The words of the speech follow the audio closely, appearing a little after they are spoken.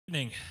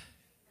Evening.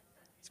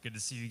 It's good to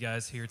see you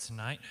guys here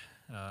tonight.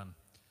 I'm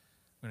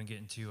going to get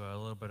into a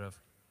little bit of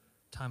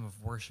time of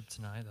worship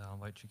tonight that I'll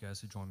invite you guys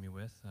to join me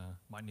with.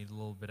 Might need a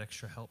little bit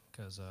extra help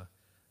because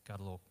got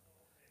a little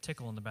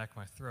tickle in the back of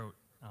my throat.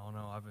 I don't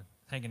know, I've been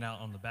hanging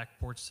out on the back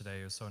porch today.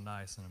 It was so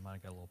nice, and I might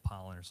have got a little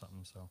pollen or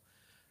something, so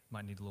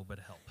might need a little bit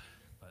of help.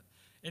 But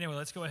anyway,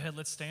 let's go ahead,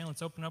 let's stand,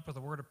 let's open up with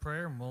a word of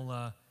prayer, and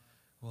we'll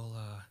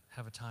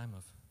have a time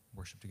of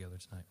worship together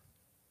tonight.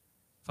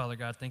 Father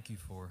God, thank you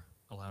for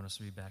allowing us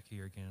to be back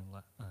here again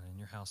in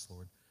your house,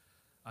 Lord.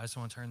 I just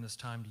want to turn this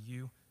time to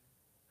you,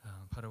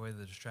 put away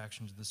the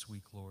distractions of this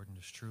week, Lord, and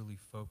just truly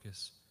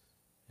focus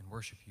and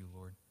worship you,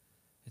 Lord.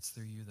 It's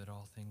through you that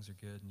all things are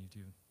good, and you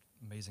do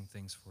amazing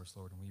things for us,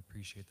 Lord, and we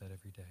appreciate that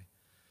every day.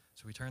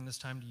 So we turn this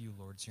time to you,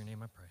 Lord. It's your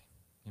name I pray.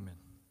 Amen.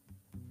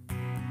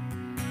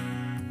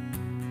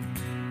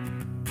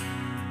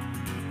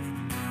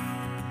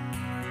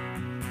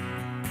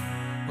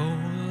 Oh,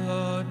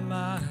 Lord,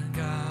 my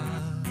God,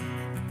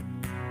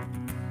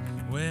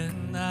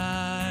 when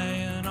I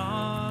in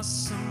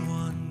awesome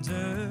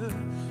wonder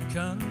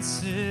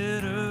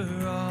consider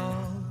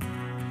all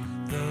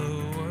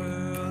the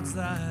worlds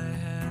thy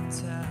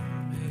hands have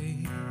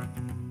made,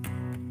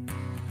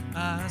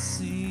 I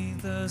see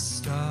the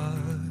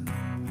stars,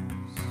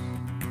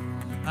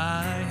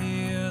 I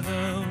hear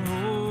the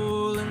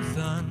rolling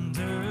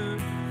thunder,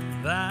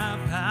 thy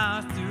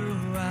power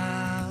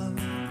throughout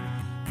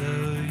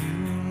the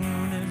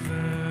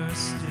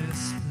universe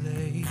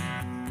displayed.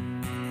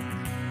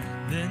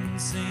 Then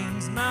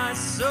sings my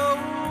soul,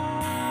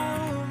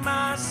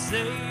 my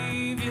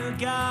Savior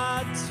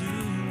God to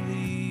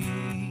thee.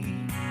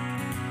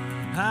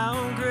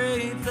 How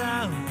great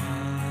thou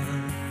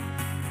art,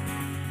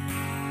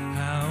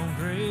 how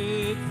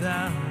great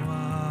thou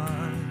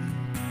art.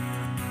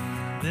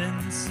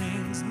 Then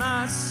sings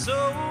my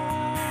soul,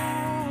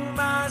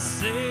 my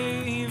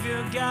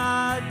Savior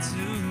God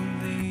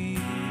to thee.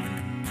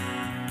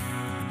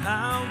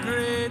 How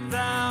great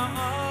thou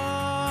art.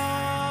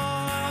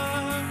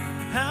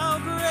 How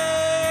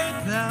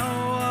great thou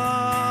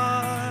art.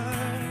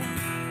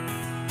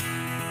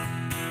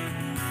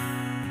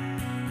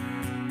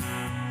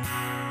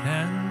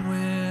 And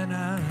when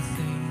I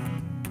think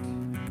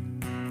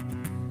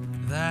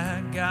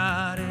that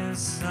God his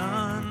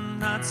Son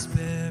not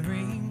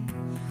sparing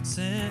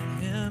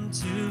sent him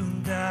to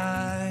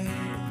die,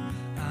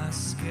 I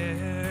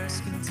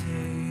scarce can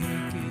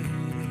take it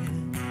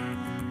in,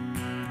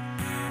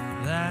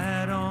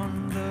 that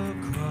on the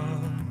cross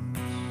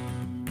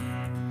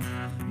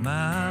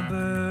my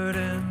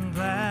burden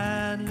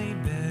gladly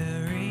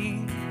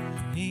bearing,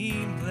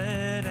 he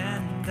bled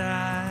and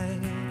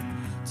died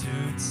to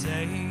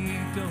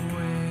take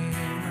away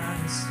my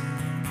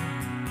sin.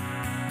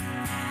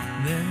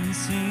 Then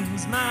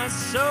sings my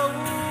soul,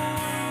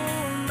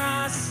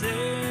 my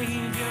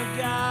Savior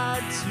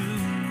God to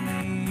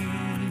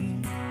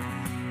me.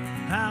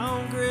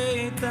 How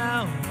great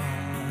thou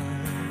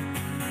art,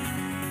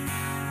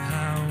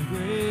 how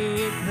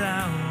great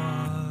thou art.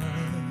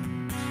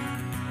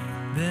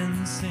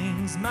 Then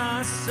sings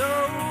my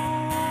soul,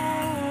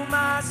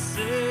 my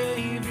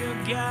Savior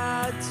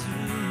God to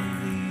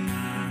thee.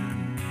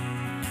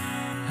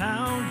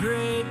 How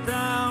great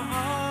thou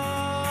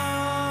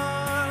art,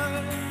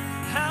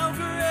 how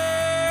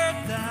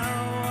great thou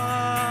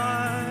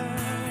art.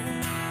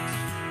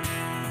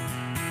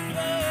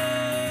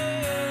 Yeah,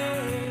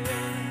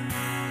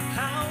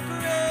 how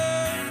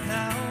great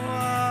thou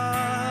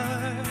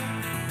art.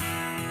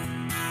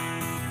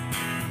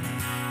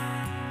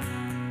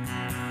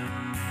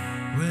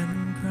 When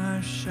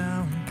Christ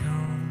shall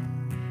come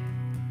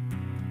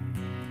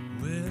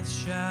with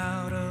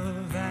shout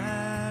of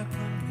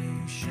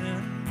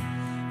acclamation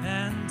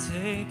and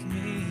take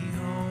me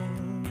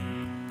home,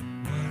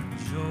 what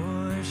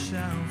joy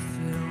shall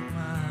fill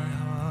my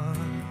heart.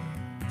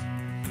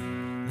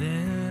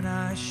 Then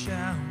I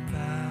shall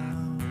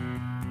bow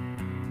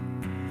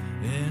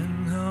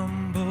in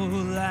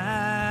humble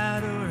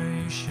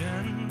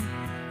adoration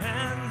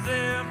and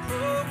there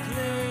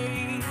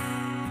proclaim,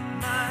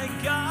 my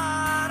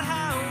God,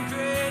 how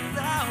great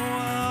thou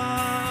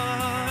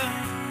art.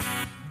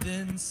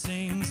 Then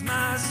sings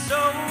my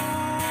soul,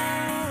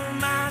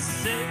 my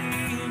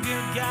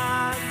Savior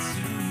God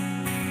to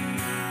me.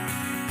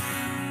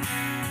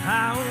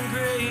 How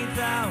great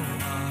thou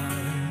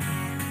art,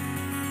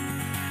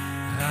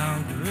 how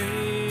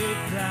great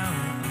thou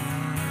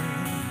art.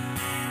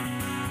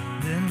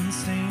 Then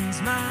sings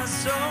my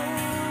soul,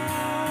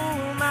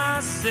 my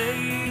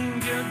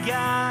Savior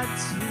God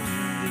to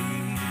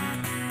thee.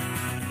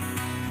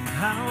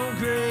 How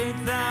great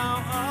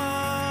thou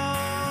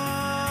art,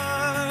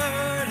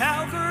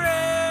 how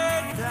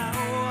great thou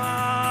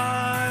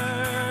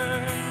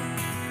art.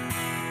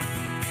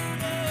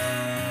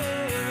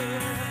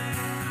 Yeah,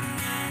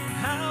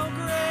 how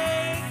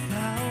great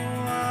thou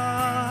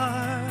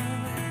art.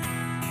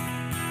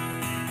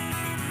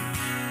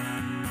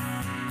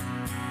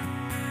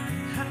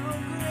 How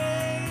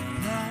great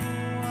thou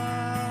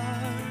art.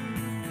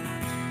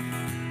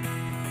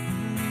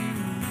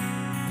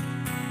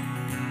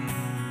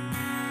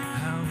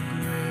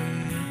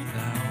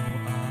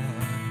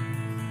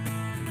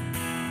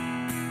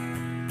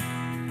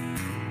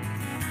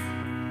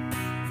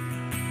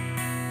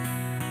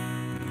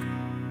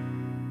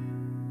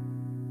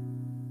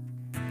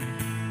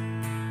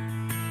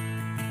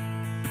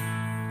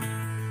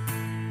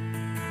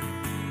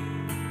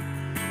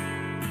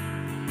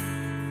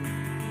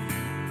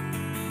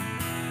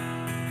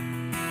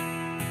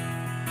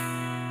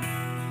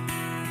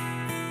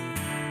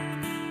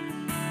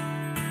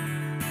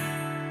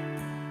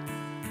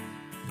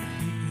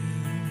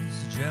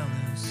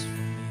 jealous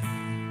for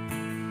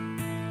me.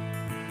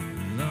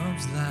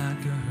 Love's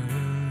like a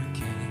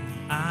hurricane.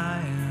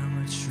 I am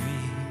a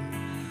tree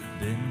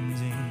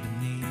bending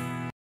beneath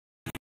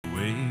the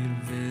weight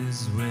of his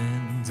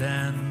wind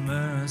and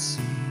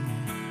mercy.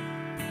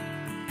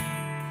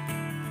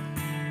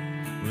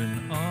 When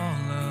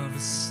all of a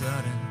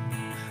sudden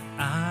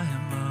I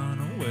am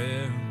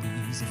unaware of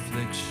these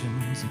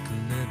afflictions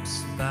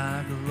eclipsed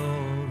by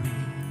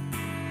glory,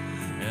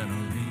 and I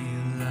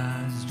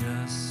realize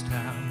just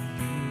how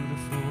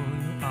beautiful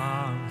you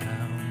are,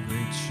 how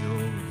great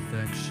your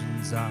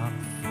affections are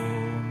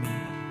for me.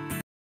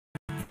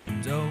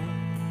 And oh,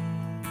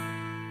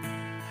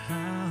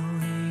 how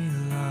he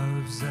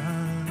loves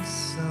us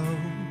so.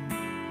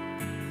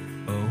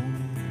 Oh,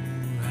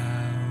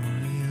 how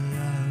he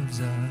loves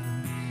us,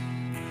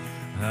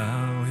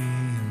 how he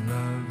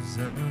loves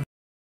us.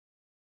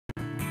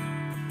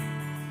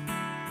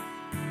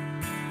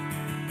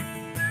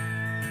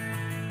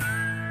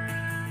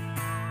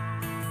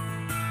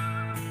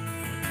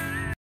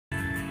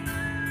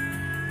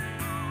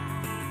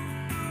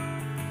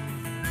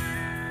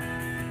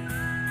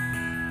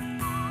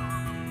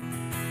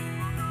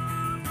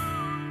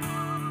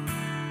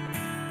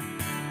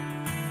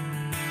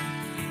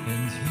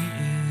 And he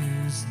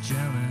is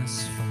jealous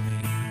for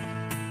me.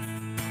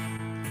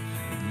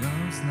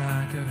 Love's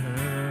like a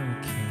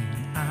hurricane.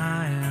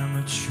 I am a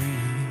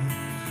tree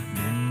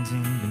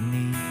bending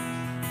beneath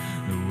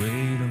the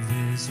weight of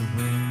his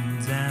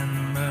wind and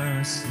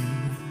mercy.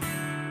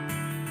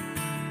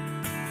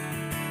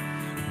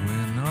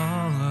 When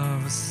all of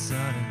a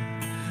sudden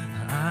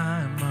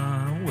I'm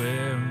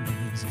unaware of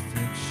these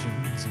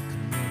afflictions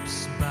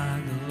eclipsed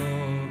by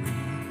glory,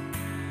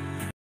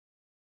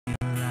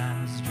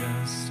 realize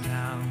just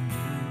how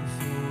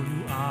beautiful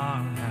you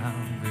are, how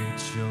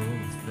great your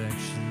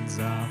affections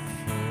are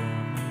for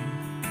me.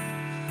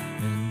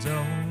 And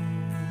oh,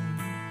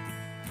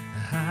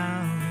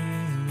 how he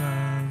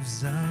loves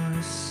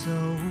us so.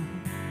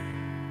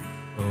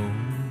 Oh,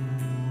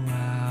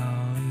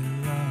 how he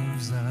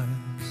loves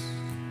us,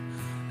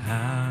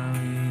 how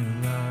he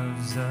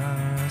loves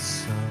us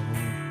so.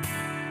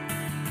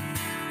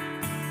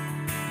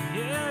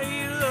 Yeah,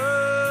 he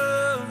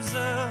loves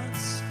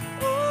us.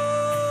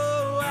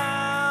 Oh,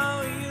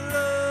 how he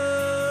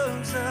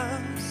loves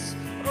us.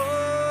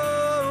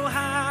 Oh,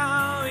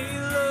 how he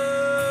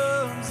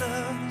loves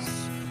us.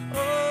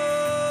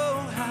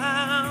 Oh,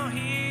 how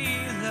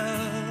he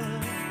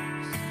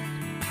loves.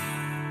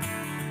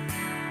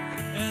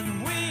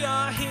 And we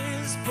are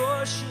his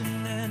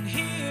portion, and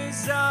he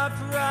is our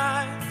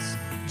prize,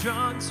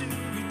 drawn to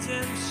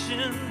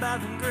redemption by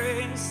the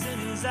grace in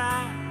his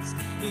eyes.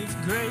 If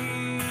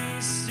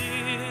grace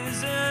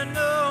is an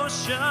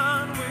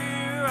ocean,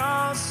 we're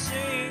all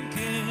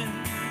sinking.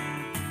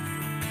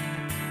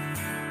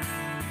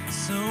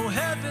 So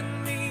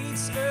heaven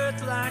meets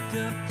earth like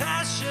a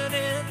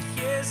passionate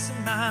kiss,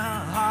 and my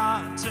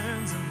heart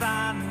turns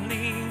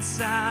violently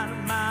inside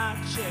of my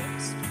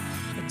chest.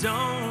 I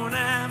don't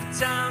have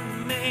time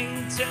to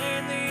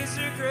maintain these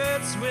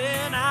regrets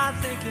when I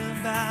think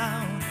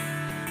about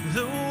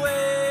the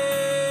way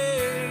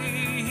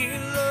he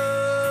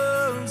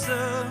loves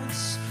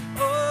us.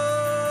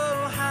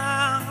 Oh,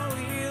 how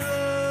he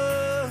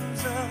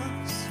loves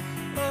us.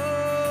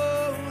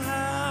 Oh,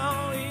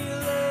 how he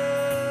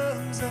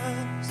loves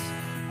us.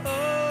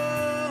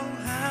 Oh,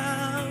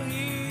 how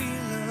he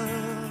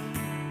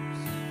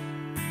loves.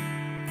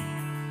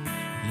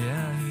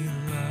 Yeah, he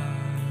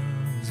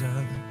loves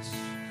us.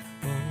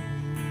 Oh,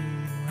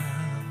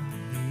 how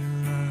he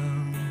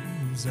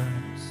loves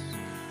us.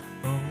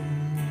 Oh,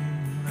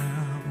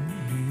 how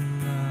he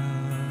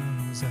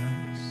loves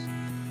us.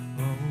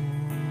 Oh,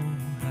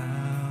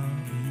 how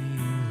he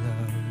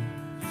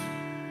loves.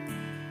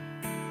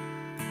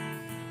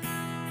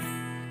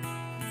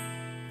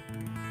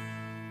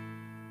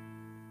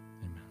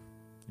 Amen.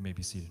 You may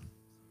be seated.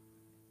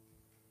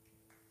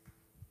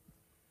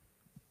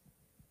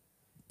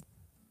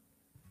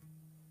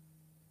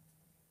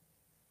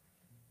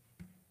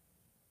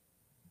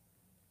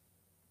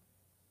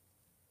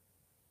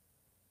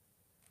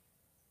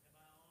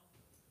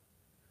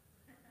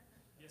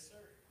 Yes,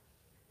 sir.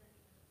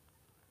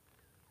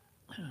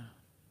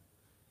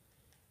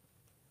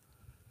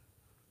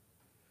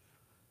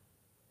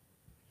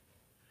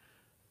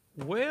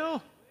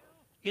 Well,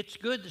 it's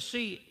good to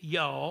see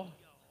y'all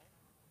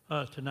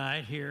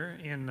tonight here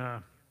in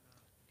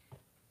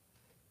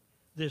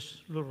this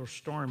little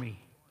stormy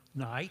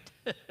night.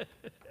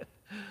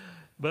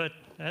 But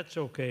that's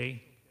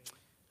okay.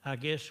 I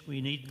guess we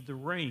needed the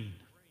rain,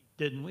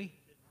 didn't we?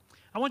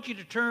 I want you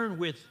to turn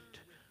with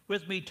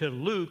me to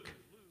Luke.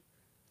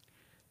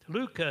 To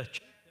Luke chapter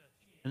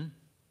 10.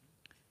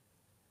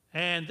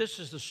 And this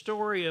is the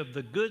story of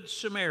the Good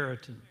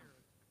Samaritan.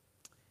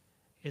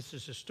 This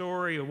is a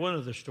story, or one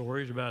of the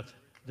stories about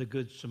the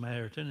Good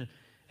Samaritan.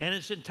 And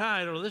it's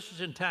entitled, this is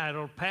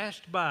entitled,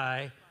 Passed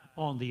By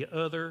on the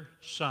Other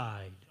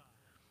Side.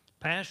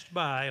 Passed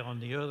by on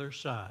the other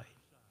side.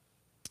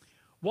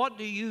 What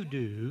do you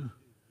do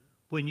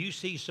when you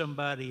see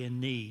somebody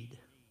in need?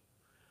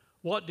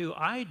 What do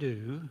I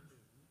do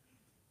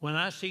when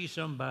I see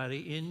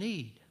somebody in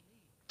need?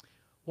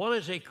 What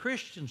is a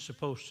Christian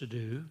supposed to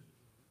do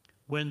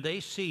when they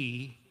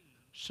see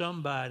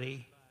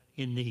somebody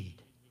in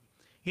need?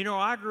 You know,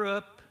 I grew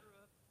up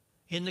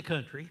in the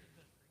country,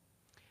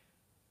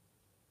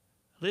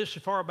 lived so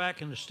far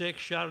back in the sticks,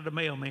 shot at a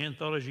mailman,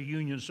 thought I was a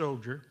Union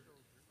soldier,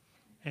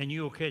 and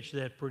you'll catch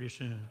that pretty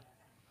soon.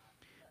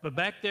 But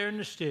back there in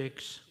the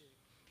sticks,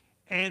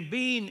 and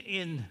being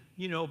in,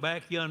 you know,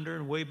 back yonder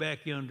and way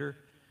back yonder,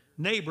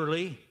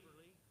 neighborly,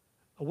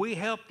 we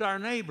helped our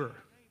neighbor.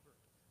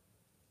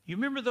 You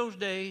remember those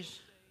days?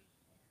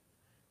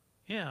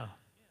 Yeah,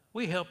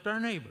 we helped our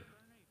neighbor.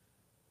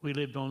 We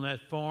lived on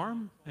that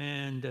farm,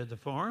 and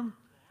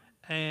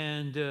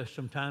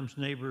sometimes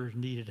neighbors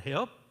needed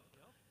help,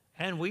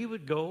 and we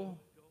would go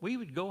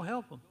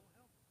help them.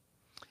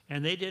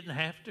 And they didn't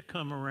have to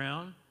come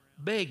around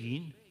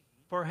begging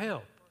for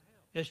help.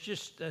 That's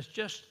just the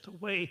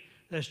way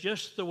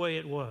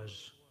it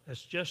was.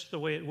 That's just the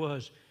way it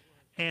was.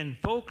 And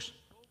folks,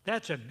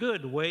 that's a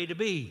good way to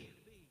be.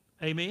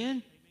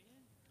 Amen?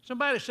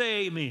 Somebody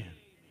say amen.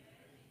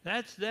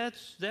 That's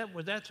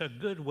a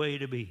good way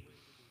to be.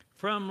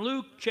 From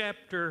Luke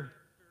chapter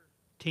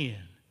 10,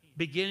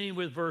 beginning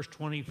with verse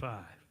 25.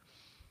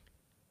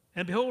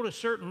 And behold, a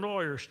certain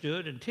lawyer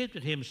stood and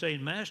tempted him,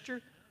 saying,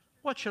 Master,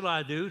 what shall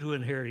I do to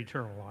inherit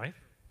eternal life?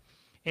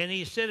 And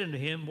he said unto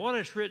him, What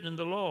is written in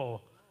the law?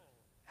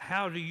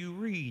 How do you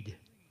read?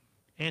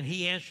 And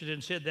he answered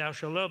and said, Thou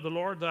shalt love the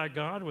Lord thy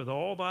God with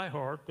all thy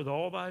heart, with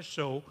all thy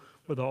soul,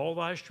 with all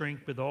thy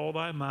strength, with all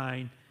thy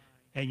mind,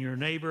 and your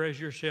neighbor as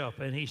yourself.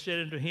 And he said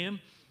unto him,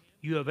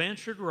 You have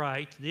answered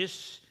right.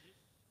 This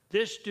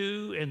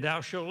do, and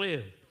thou shalt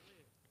live.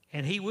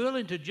 And he,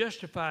 willing to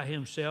justify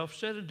himself,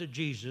 said unto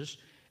Jesus,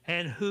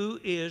 And who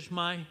is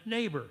my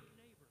neighbor?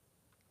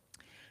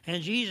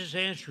 And Jesus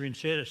answering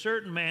said, A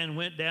certain man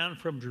went down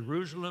from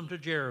Jerusalem to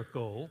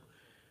Jericho,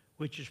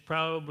 which is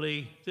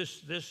probably,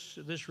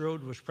 this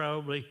road was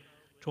probably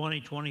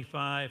 15,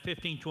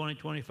 20,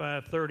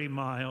 25, 30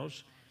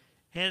 miles.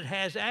 And it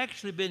has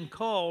actually been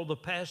called the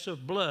Pass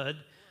of Blood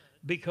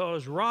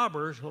because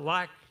robbers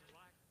liked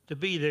to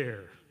be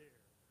there.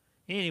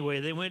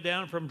 Anyway, they went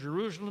down from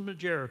Jerusalem to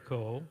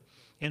Jericho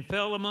and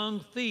fell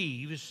among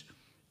thieves,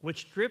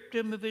 which stripped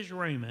him of his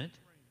raiment,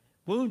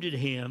 wounded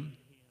him,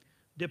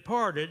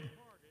 departed,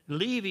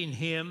 leaving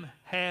him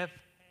half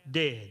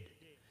dead.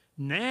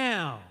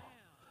 Now,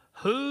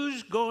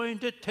 who's going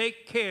to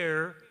take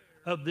care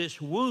of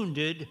this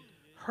wounded,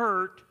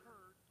 hurt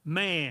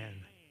man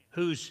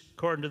who's,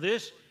 according to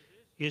this,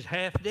 is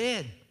half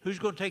dead? Who's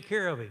going to take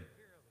care of him?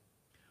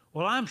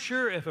 Well, I'm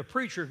sure if a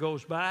preacher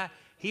goes by,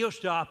 he'll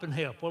stop and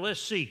help. Well,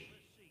 let's see.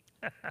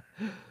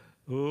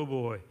 Oh,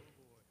 boy.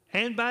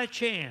 And by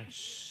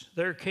chance,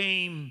 there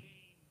came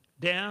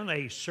down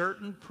a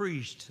certain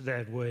priest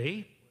that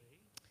way,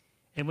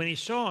 and when he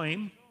saw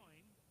him,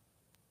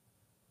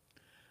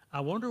 I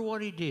wonder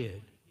what he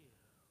did.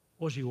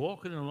 Was he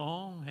walking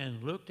along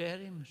and looked at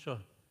him and said,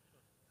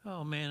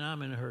 Oh, man,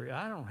 I'm in a hurry.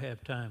 I don't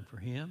have time for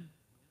him.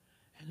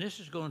 And this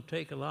is going to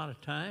take a lot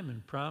of time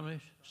and probably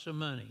some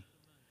money.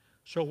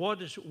 So what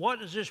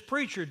does this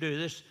preacher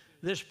do?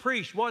 This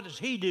priest, what does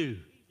he do?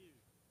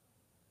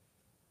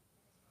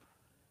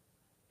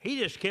 He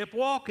just kept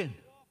walking.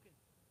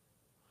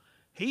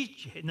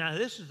 Now,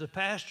 this is the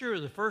pastor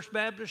of the First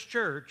Baptist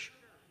Church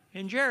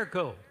in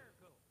Jericho.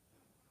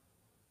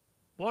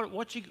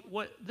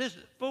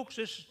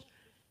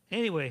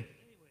 Anyway,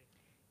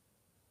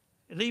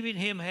 leaving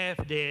him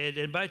half dead,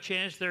 and by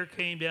chance there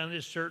came down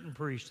this certain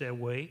priest that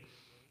way.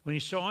 When he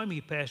saw him,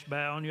 he passed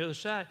by on the other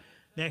side.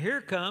 Now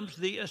here comes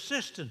the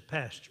assistant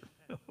pastor.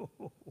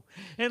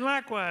 And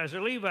likewise,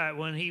 a Levite,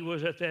 when he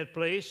was at that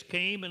place,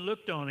 came and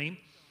looked on him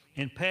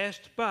and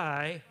passed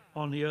by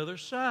on the other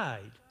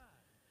side.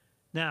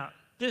 Now,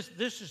 this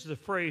is the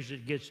phrase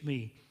that gets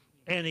me.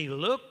 And he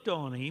looked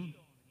on him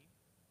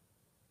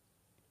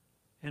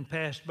and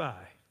passed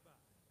by.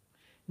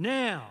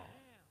 Now,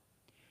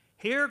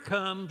 here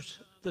comes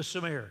the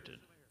Samaritan.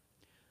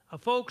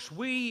 Folks,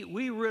 we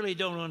really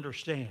don't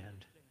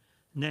understand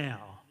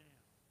now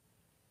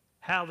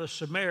how the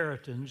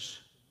Samaritans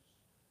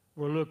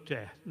were looked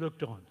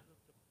on.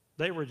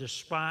 They were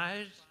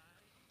despised.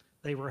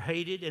 They were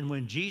hated. And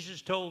when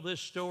Jesus told this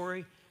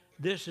story,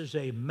 this is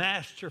a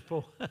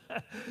masterful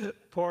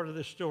part of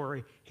the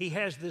story. He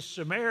has this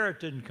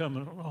Samaritan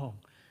coming along.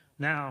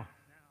 Now,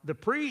 the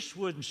priest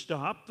wouldn't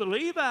stop. The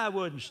Levi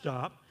wouldn't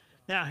stop.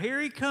 Now, here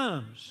he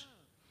comes.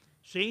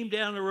 See him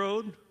down the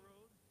road?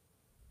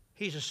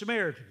 He's a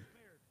Samaritan.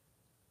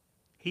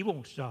 He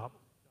won't stop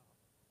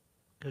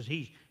because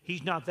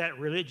he's not that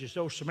religious.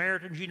 Those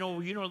Samaritans, you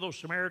know those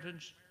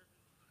Samaritans?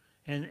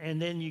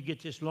 And then you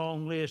get this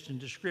long list and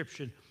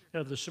description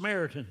of the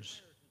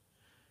Samaritans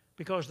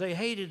because they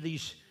hated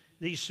these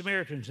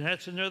Samaritans. And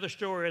that's another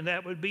story, and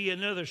that would be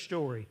another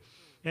story.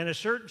 And a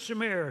certain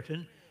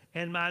Samaritan,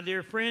 and my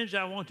dear friends,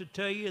 I want to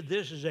tell you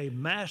this is a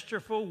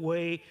masterful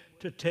way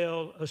to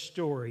tell a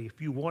story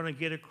if you want to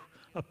get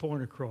a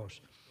point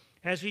across.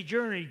 As he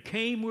journeyed,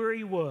 came where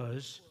he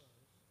was,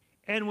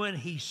 And when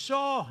he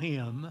saw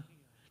him,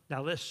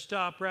 now let's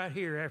stop right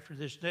here after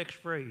this next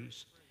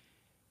phrase,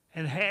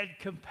 and had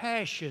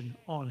compassion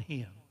on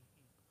him.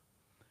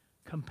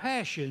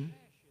 Compassion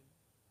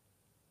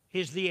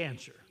is the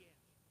answer.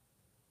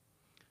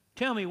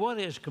 Tell me, what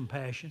is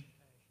compassion?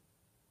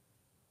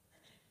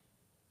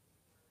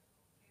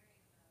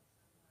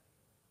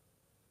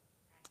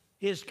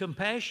 Is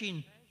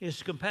compassion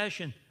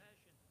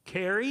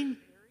caring?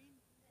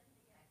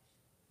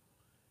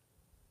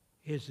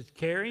 Is it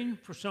caring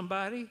for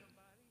somebody?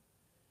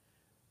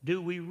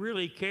 Do we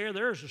really care?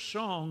 There's a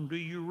song, Do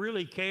You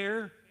Really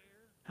Care?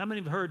 How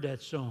many have heard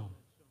that song?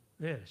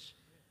 Yes.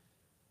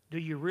 Do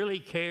you really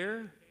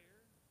care?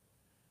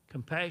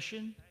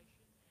 Compassion.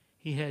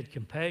 He had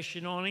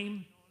compassion on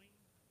him.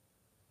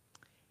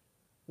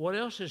 What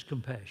else is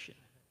compassion?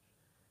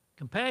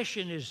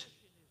 Compassion is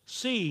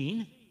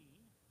seeing,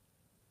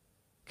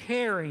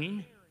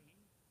 caring,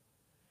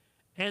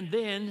 and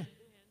then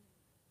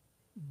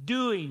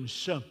doing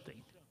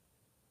something.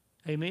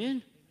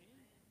 Amen?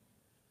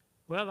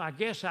 Well, I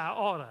guess I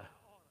oughta.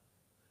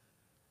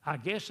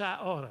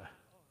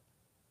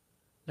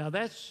 Now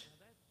that's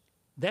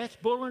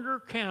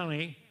Bullender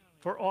County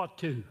for ought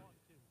to.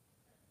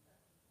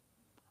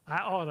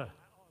 I oughta.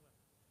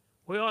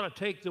 We ought to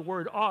take the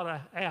word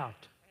oughta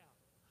out.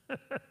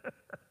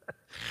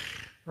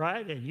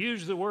 Right? And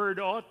use the word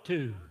ought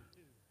to.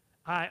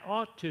 I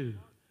ought to.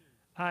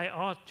 I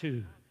ought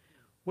to.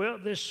 Well,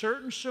 this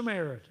certain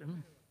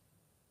Samaritan,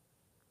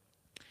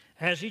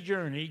 as he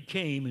journeyed,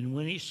 came, and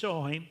when he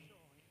saw him,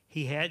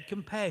 he had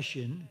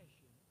compassion.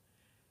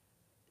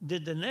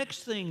 Did the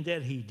next thing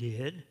that he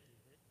did,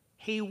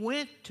 he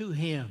went to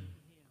him.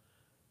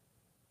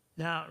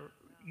 Now,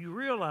 you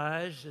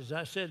realize, as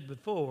I said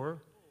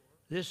before,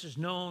 this is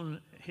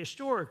known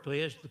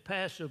historically as the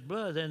pass of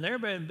blood, and there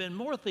have been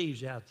more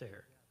thieves out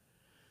there.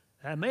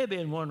 That may have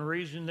been one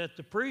reason that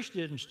the priest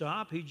didn't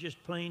stop. He's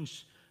just plain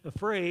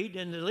afraid,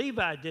 and the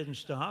Levite didn't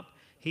stop.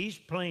 He's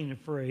plain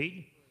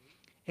afraid.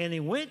 And he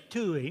went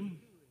to him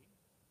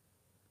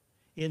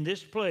in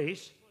this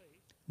place.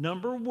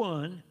 Number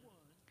one,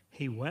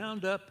 he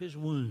wound up his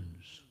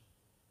wounds.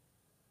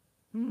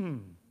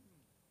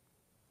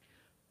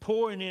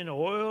 Pouring in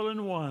oil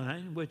and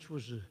wine, which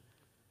was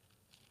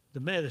the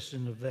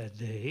medicine of that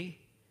day,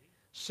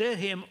 set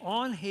him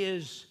on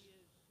his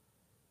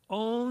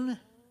own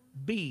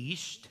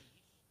beast,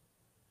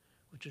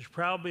 which is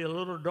probably a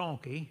little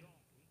donkey,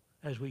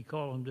 as we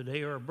call them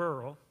today, or a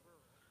burro,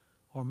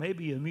 or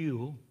maybe a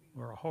mule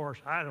or a horse,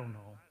 I don't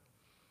know.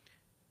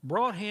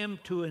 Brought him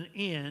to an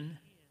inn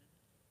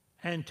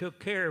and took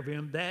care of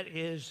him. That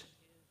is,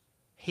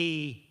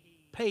 he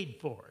paid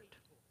for it.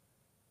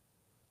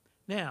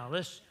 Now,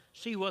 let's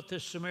see what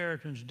this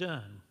Samaritan's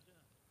done.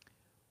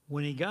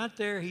 When he got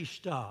there, he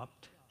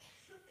stopped,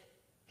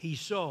 he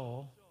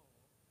saw,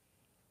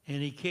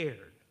 and he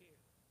cared.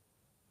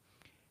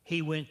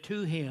 He went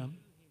to him,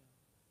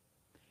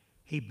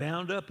 he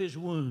bound up his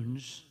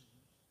wounds,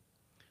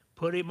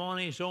 put him on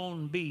his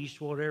own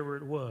beast, whatever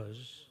it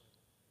was,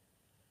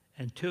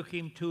 and took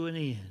him to an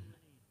inn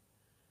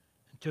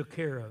and took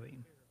care of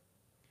him.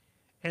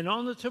 And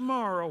on the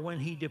tomorrow when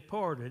he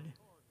departed,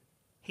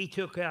 he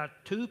took out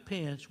 2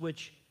 pence,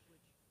 which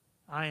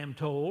I am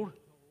told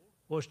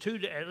was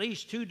at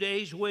least 2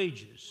 days'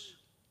 wages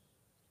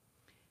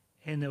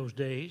in those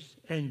days,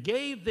 and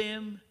gave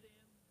them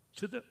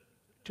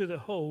to the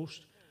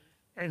host,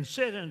 and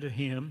said unto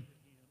him,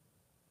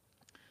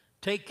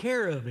 take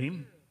care of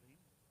him,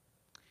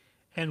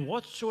 and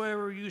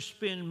whatsoever you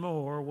spend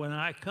more, when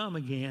I come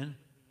again,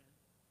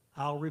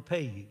 I'll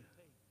repay you.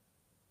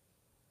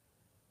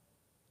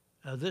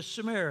 Now, this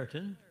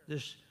Samaritan,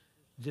 this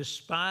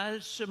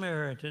despised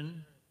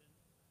Samaritan,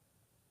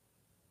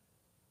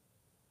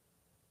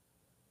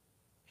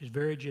 is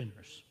very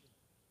generous.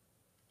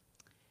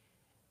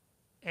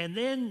 And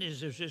then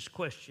there's this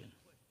question.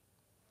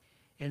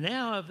 And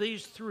now of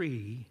these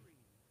 3,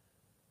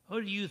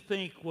 who do you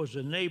think was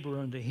a neighbor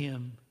unto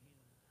him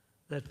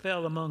that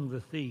fell among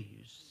the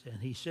thieves? And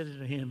he said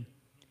unto him,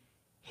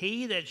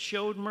 he that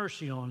showed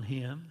mercy on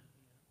him.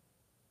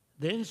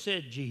 Then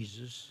said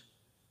Jesus,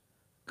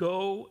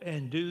 go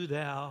and do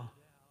thou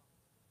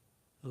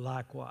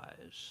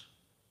likewise.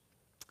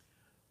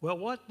 Well,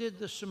 what did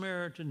the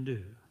Samaritan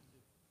do?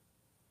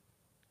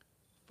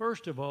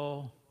 First of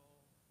all,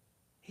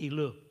 he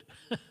looked.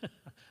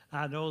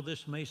 I know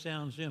this may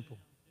sound simple,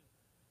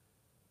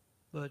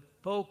 but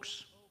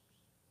folks,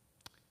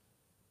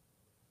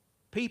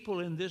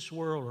 people in this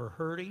world are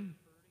hurting.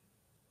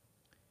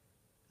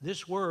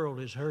 This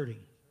world is hurting.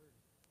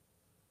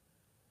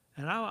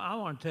 And I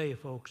want to tell you,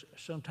 folks,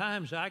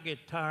 sometimes I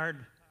get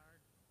tired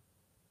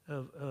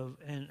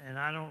and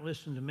I don't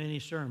listen to many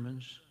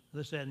sermons,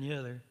 this, that, and the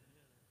other,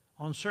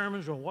 on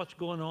sermons on what's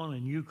going on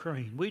in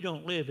Ukraine. We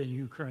don't live in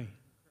Ukraine.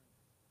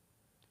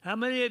 How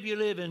many of you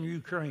live in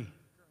Ukraine?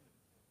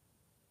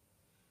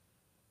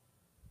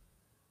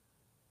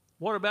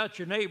 What about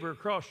your neighbor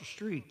across the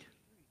street?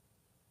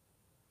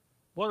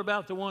 What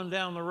about the one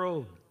down the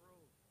road?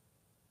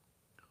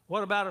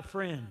 What about a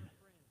friend?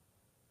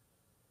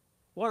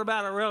 What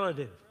about a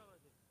relative?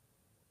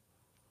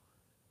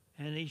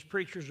 And these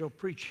preachers will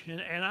preach,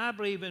 and I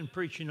believe in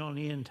preaching on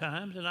the end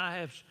times, and I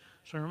have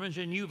sermons,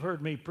 and you've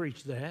heard me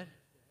preach that.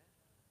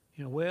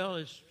 You know, well,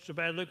 it's so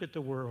bad. Look at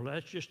the world.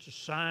 That's just a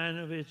sign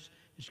of it's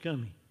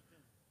coming.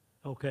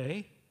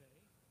 Okay,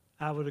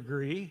 I would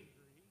agree.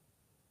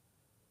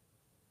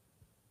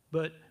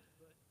 But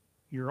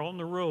you're on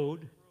the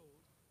road,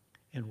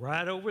 and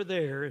right over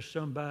there is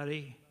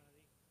somebody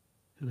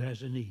who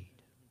has a need.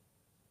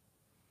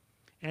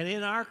 And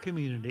in our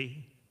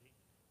community,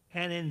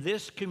 and in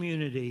this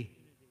community,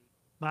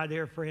 my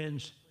dear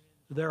friends,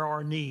 there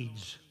are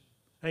needs.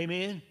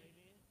 Amen?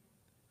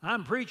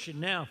 I'm preaching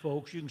now,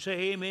 folks. You can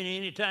say amen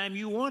anytime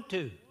you want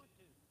to.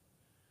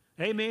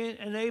 Amen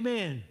and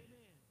amen.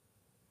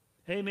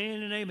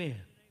 Amen and amen.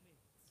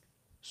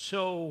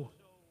 So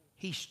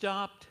he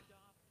stopped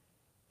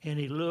and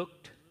he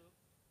looked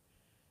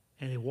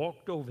and he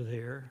walked over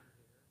there.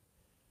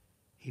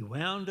 He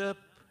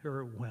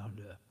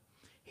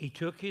He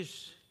took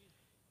his,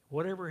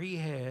 whatever he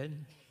had,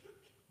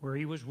 where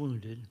he was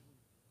wounded,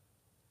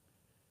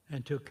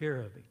 and took care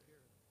of him.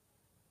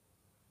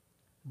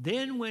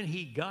 Then when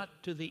he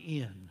got to the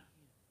inn,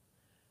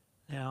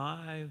 now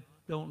I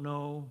don't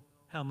know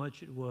how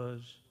much it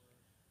was,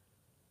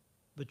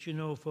 but you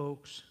know,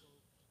 folks,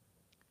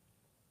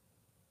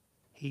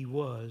 he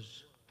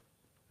was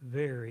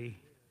very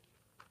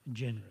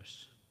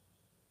generous.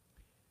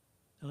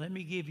 Now let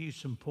me give you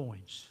some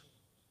points.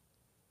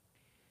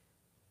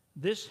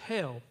 This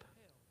help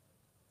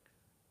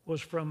was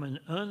from an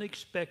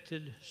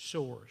unexpected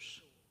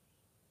source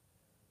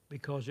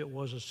because it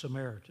was a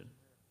Samaritan.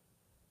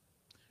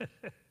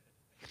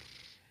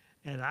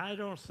 And I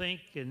don't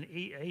think, and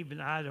even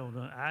I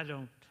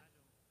don't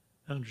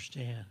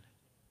understand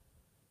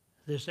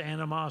this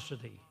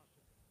animosity.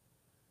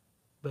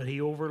 But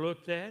he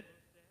overlooked that.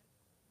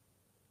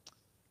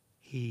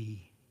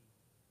 He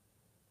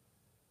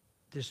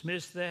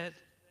dismissed that,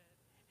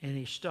 and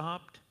he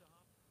stopped,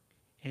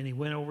 and he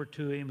went over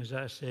to him, as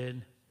I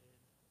said,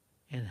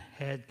 and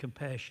had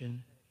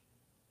compassion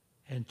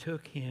and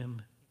took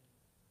him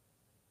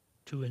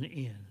to an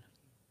inn.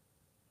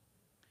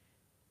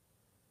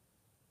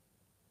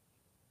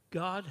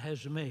 God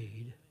has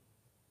made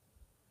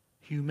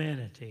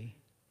humanity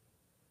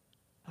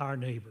our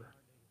neighbor.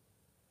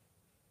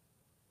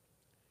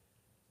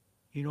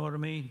 You know what I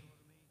mean?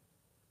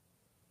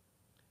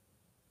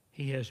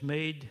 He has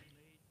made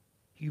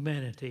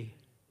humanity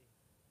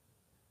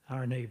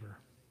our neighbor.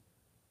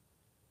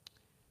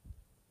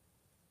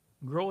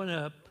 Growing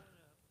up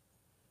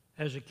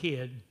as a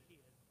kid,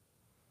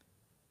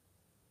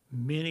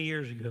 many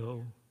years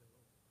ago,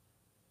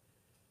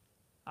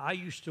 I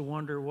used to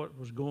wonder what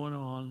was going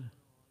on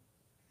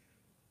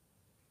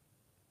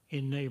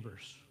in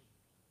neighbors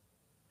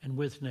and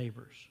with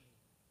neighbors.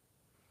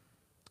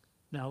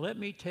 Now, let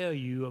me tell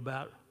you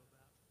about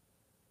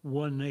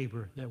one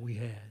neighbor that we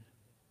had,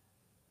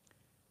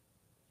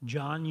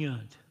 John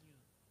Yunt.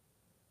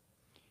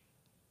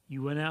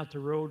 You went out the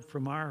road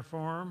from our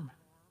farm,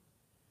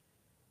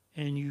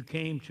 and you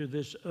came to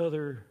this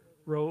other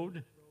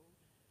road,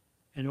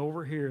 and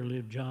over here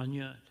lived John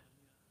Yunt.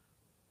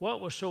 What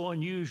was so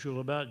unusual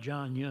about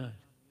John Yunt?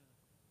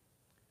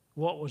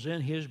 What was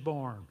in his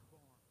barn?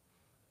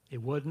 It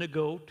wasn't a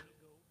goat.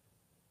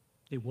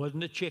 It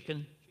wasn't a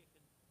chicken.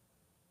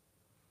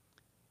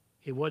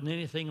 It wasn't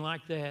anything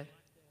like that.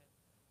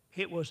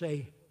 It was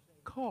a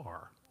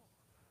car.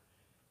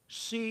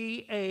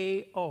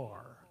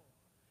 C-A-R.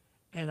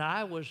 And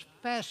I was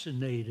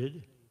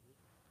fascinated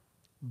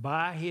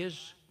by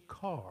his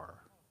car.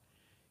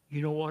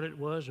 You know what it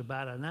was?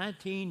 About a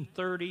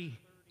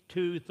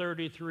 1932,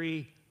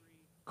 33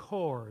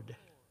 Cord.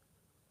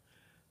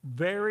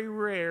 Very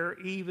rare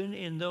even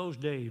in those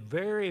days.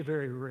 Very,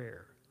 very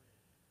rare.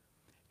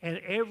 And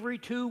every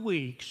 2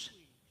 weeks,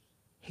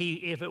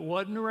 if it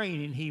wasn't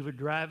raining, he would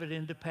drive it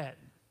into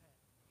Patton.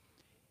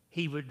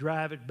 He would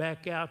drive it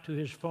back out to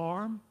his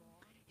farm.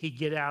 He'd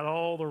get out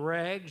all the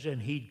rags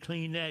and he'd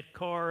clean that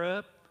car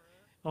up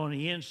on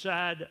the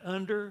inside,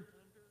 under,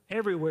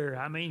 everywhere.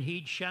 I mean,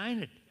 he'd shine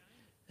it.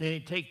 Then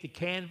he'd take the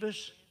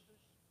canvas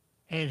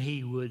and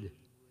he would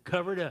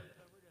cover it up.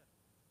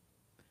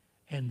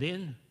 And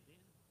then,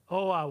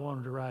 I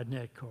wanted to ride in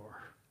that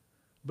car.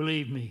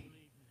 Believe me.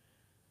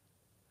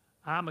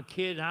 I'm a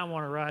kid and I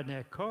want to ride in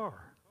that car.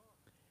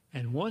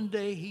 And one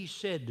day he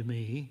said to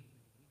me,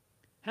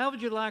 "How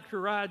would you like to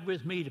ride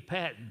with me to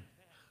Patton?"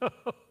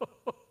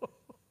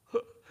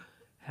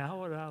 How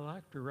would I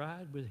like to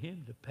ride with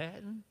him to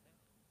Patton?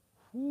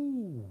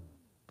 Ooh,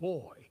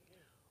 boy,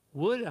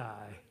 would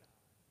I.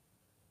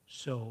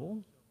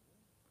 So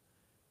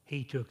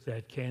he took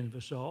that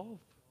canvas off.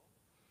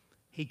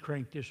 He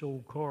cranked this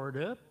old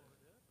Cord up,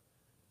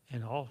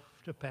 and off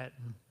to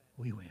Patton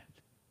we went.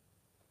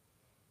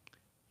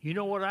 You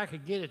know what I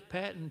could get at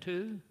Patton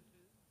too?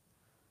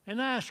 An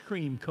ice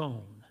cream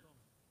cone.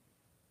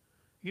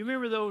 You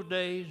remember those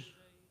days?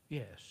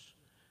 Yes.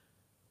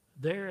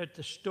 There at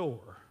the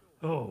store.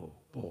 Oh,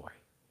 boy.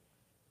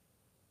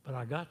 But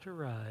I got to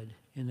ride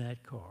in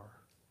that car.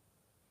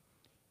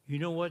 You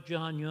know what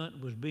John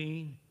Yunt was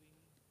being?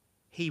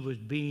 He was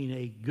being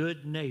a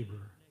good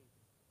neighbor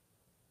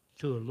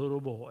to a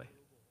little boy.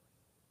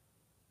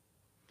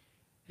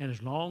 And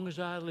as long as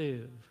I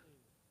live,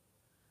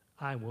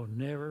 I will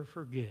never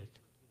forget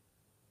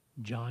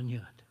John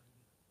Yunt.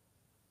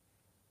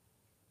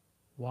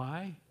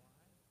 Why?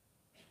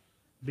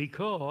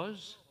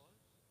 Because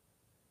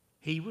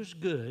he was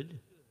good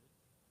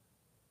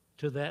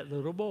to that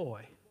little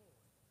boy.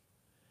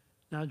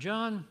 Now,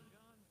 John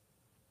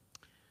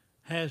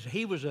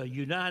he was a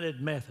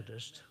United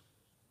Methodist,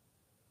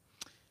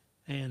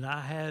 and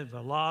I have a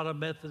lot of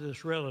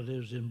Methodist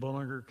relatives in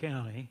Bullinger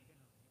County.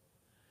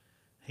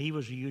 He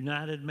was a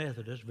United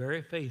Methodist,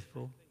 very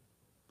faithful,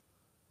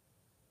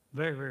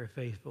 very, very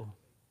faithful.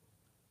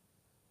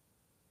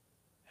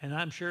 And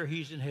I'm sure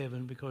he's in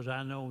heaven because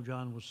I know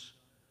John was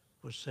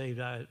saved.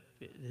 And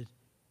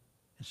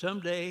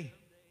someday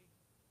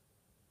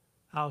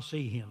I'll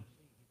see him.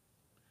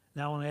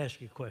 Now I want to ask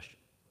you a question.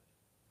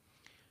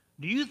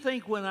 Do you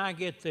think when I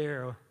get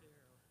there,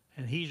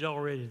 and he's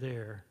already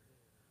there,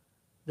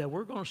 that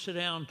we're going to sit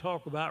down and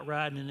talk about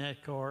riding in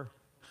that car?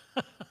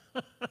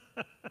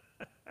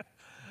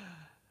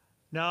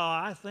 No,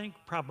 I think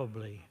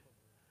probably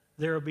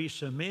there will be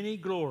so many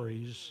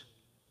glories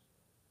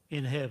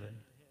in heaven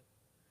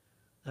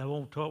that we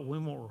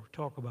won't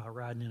talk about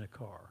riding in a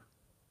car.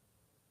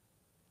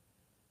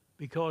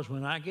 Because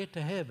when I get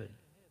to heaven,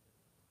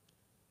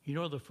 you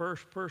know the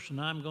first person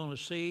I'm going to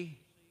see?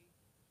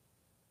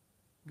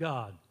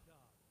 God.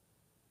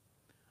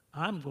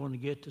 I'm going to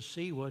get to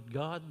see what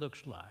God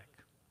looks like.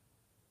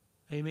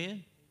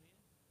 Amen?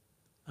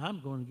 I'm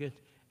going to get,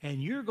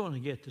 and you're going to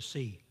get to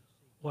see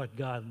what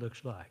God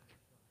looks like.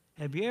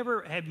 Have you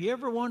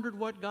ever wondered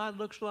what God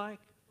looks like?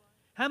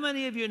 How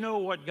many of you know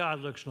what God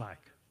looks like?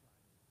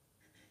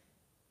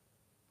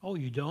 Oh,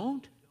 you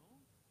don't?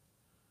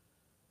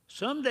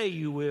 Someday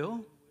you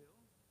will.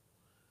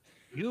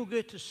 You'll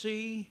get to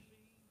see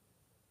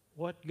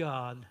what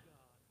God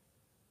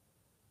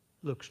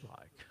looks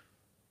like.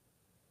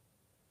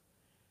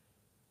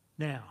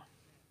 Now,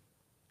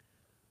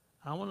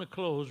 I want to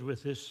close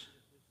with this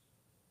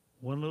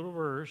one little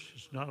verse.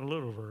 It's not a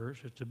little verse,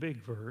 it's a big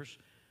verse.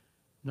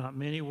 Not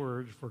many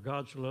words. For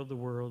God so loved the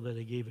world that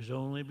he gave his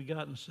only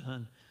begotten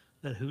Son,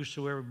 that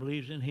whosoever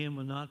believes in him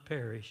will not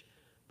perish,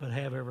 but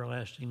have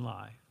everlasting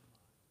life.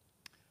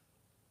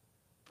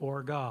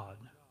 For God.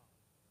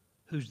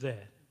 Who's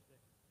that?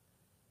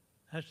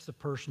 That's the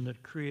person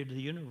that created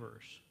the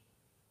universe.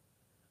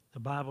 The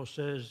Bible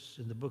says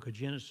in the book of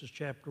Genesis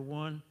chapter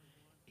 1,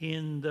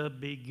 in the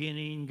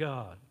beginning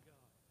God.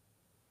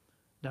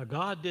 Now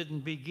God didn't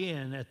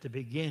begin at the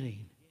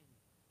beginning.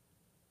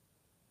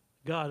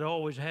 God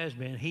always has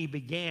been. He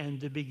began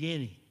the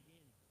beginning.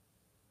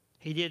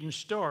 He didn't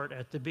start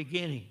at the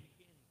beginning.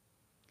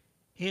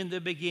 In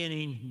the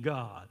beginning,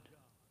 God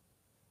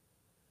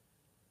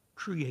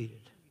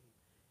created.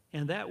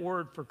 And that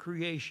word for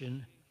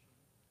creation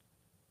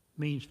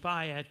means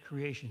fiat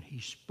creation. He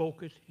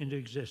spoke it into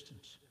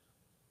existence.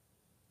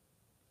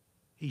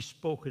 He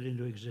spoke it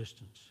into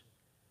existence.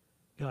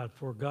 God,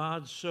 for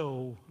God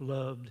so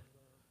loved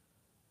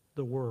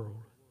the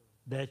world,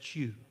 that's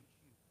you,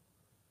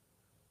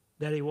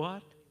 that he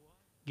what?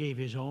 Gave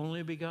his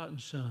only begotten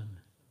Son,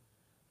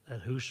 that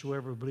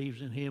whosoever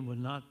believes in him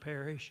would not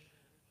perish,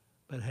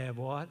 but have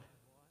what?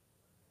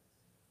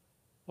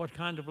 What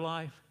kind of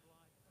life?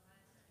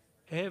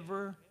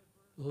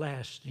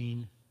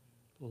 Everlasting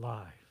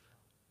life.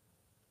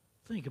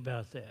 Think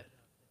about that.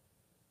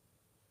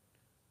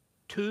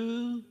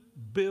 2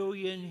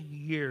 billion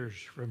years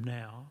from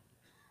now,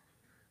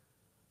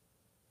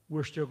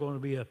 we're still going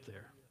to be up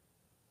there.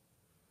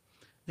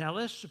 Now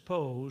let's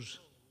suppose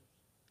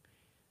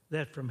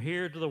that from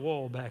here to the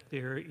wall back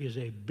there is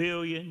 1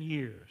 billion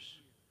years.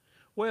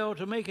 Well,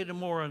 to make it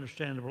more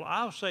understandable,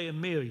 I'll say 1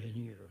 million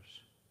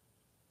years.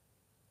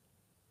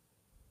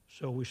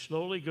 So we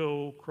slowly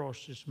go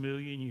across this 1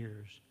 million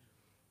years.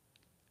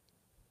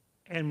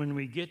 And when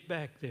we get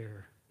back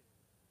there,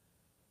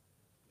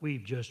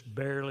 we've just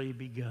barely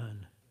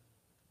begun.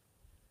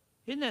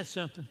 Isn't that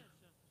something?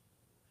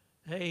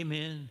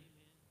 Amen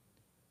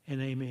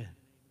and amen.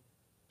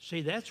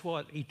 See, that's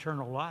what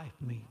eternal life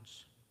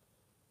means.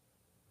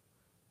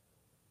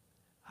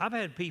 I've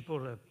had people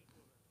to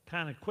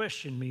kind of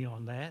question me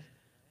on that,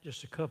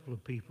 just a couple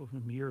of people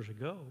from years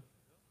ago.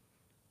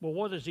 Well,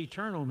 what does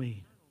eternal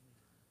mean?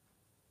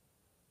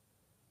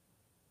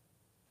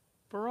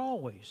 For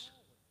always.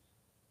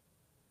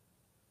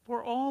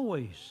 For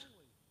always.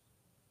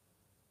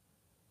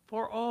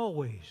 For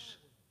always.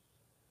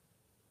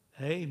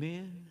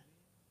 Amen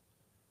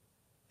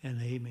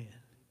and amen.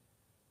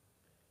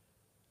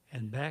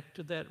 And back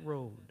to that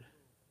road,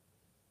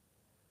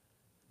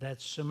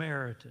 that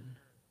Samaritan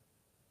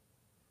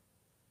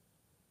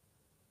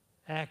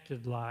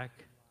acted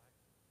like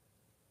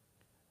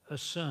a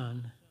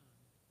son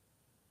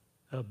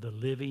of the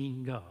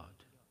living God.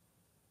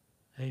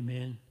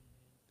 Amen.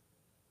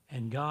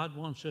 And God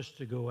wants us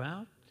to go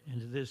out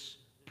into this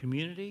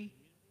community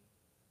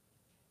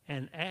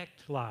and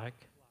act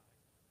like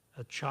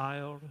a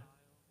child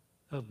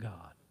of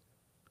God.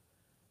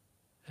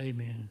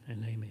 Amen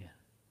and amen.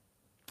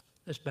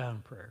 Let's bow in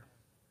prayer.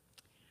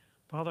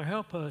 Father,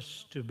 help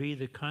us to be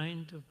the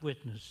kind of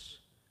witness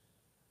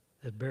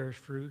that bears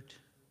fruit,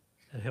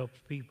 that helps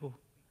people,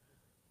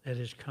 that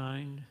is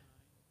kind,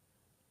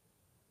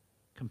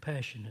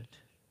 compassionate,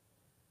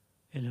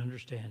 and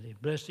understanding.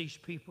 Bless these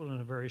people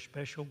in a very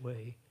special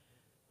way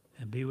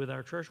and be with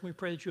our church. We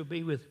pray that you'll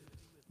be with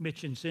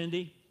Mitch and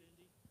Cindy.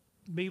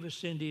 Be with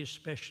Cindy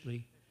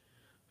especially,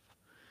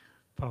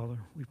 Father.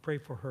 We pray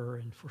for her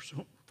and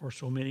for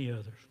so many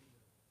others.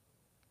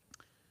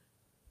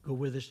 Go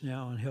with us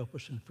now and help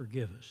us and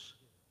forgive us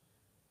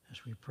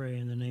as we pray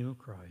in the name of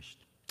Christ.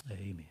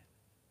 Amen.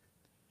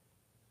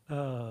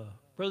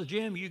 Brother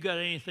Jim, you got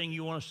anything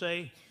you want to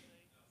say?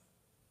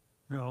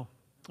 No?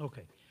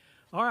 Okay.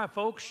 All right,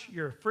 folks,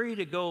 you're free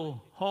to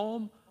go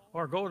home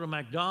or go to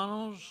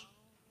McDonald's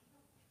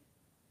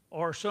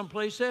or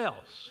someplace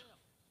else.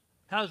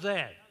 How's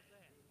that?